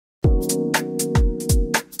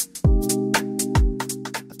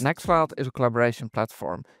Nextcloud is a collaboration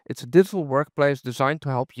platform. It's a digital workplace designed to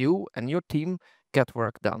help you and your team get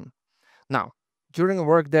work done. Now, during a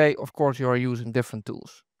workday, of course, you are using different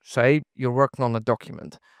tools. Say you're working on a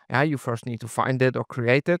document. Yeah, you first need to find it or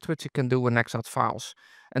create it, which you can do with Nextcloud files.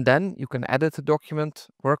 And then you can edit the document,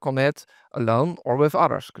 work on it alone or with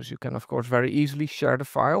others, because you can, of course, very easily share the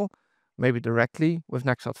file, maybe directly with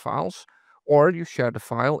Nextcloud files, or you share the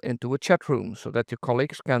file into a chat room so that your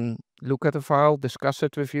colleagues can look at the file, discuss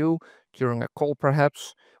it with you during a call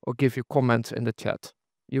perhaps, or give you comments in the chat.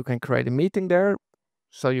 You can create a meeting there,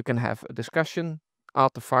 so you can have a discussion,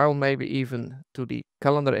 add the file maybe even to the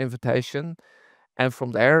calendar invitation, and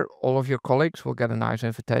from there all of your colleagues will get a nice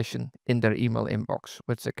invitation in their email inbox,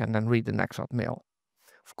 which they can then read the Nextcloud mail.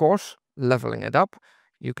 Of course, leveling it up,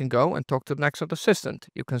 you can go and talk to the Nextcloud assistant.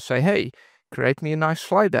 You can say, hey, create me a nice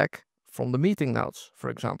slide deck from the meeting notes, for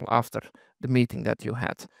example, after the meeting that you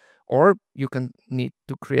had. Or you can need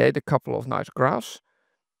to create a couple of nice graphs,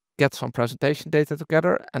 get some presentation data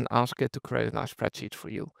together and ask it to create a nice spreadsheet for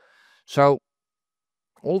you. So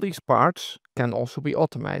all these parts can also be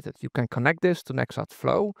automated. You can connect this to Nextcloud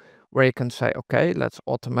Flow, where you can say, okay, let's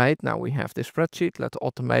automate. Now we have this spreadsheet. Let's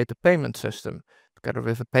automate the payment system together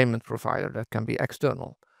with a payment provider that can be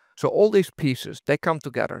external. So all these pieces, they come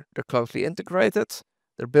together. They're closely integrated.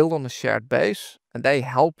 They're built on a shared base, and they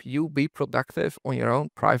help you be productive on your own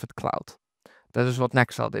private cloud. That is what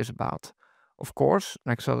Nextcloud is about. Of course,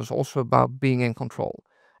 Nextcloud is also about being in control.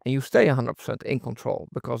 And you stay 100% in control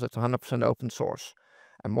because it's 100% open source.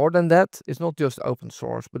 And more than that, it's not just open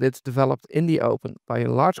source, but it's developed in the open by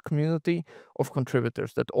a large community of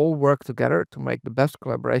contributors that all work together to make the best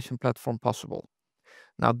collaboration platform possible.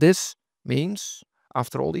 Now, this means,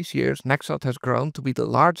 after all these years, Nextcloud has grown to be the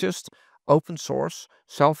largest open source,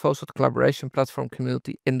 self-hosted collaboration platform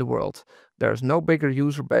community in the world. There is no bigger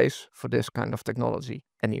user base for this kind of technology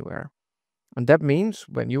anywhere. And that means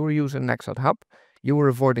when you are using Nextcloud Hub, you are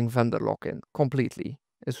avoiding vendor lock-in completely.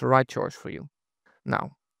 It's the right choice for you.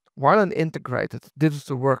 Now, while an integrated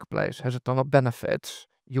digital workplace has a ton of benefits,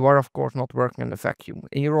 you are of course not working in a vacuum.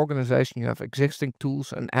 In your organization, you have existing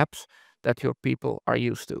tools and apps that your people are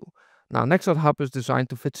used to. Now, Nextcloud Hub is designed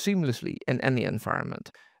to fit seamlessly in any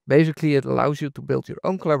environment. Basically, it allows you to build your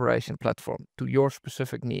own collaboration platform to your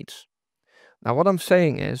specific needs. Now, what I'm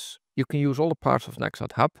saying is, you can use all the parts of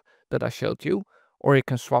Nextcloud Hub that I showed you, or you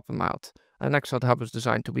can swap them out. And Nextcloud Hub is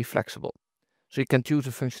designed to be flexible. So you can choose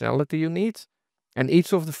the functionality you need, and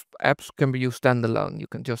each of the apps can be used standalone. You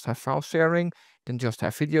can just have file sharing, you can just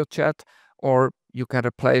have video chat, or you can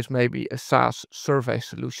replace maybe a SaaS survey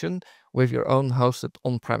solution with your own hosted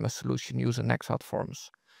on-premise solution using Nextcloud Forms.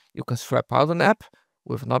 You can swap out an app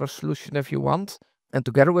with another solution if you want. And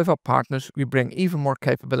together with our partners, we bring even more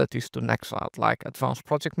capabilities to Nextcloud, like advanced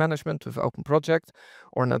project management with Open Project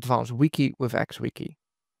or an advanced wiki with XWiki.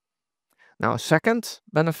 Now, a second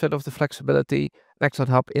benefit of the flexibility, Nextcloud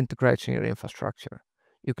Hub integrates in your infrastructure.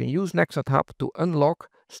 You can use Nextcloud Hub to unlock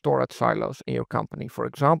storage silos in your company. For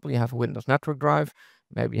example, you have a Windows network drive,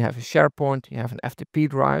 maybe you have a SharePoint, you have an FTP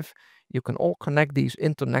drive. You can all connect these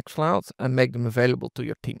into Nextcloud and make them available to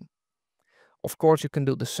your team. Of course, you can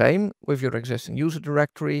do the same with your existing user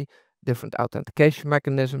directory, different authentication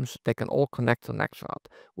mechanisms. They can all connect to Nextcloud.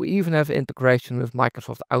 We even have integration with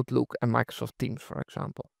Microsoft Outlook and Microsoft Teams, for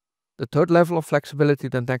example. The third level of flexibility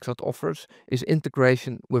that Nextcloud offers is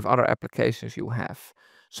integration with other applications you have.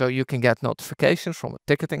 So you can get notifications from a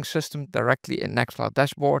ticketing system directly in Nextcloud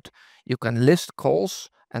dashboard. You can list calls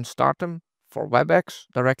and start them for WebEx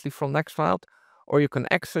directly from Nextcloud, or you can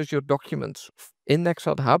access your documents in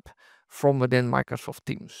Nextcloud Hub from within Microsoft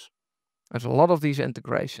Teams. There's a lot of these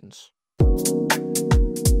integrations.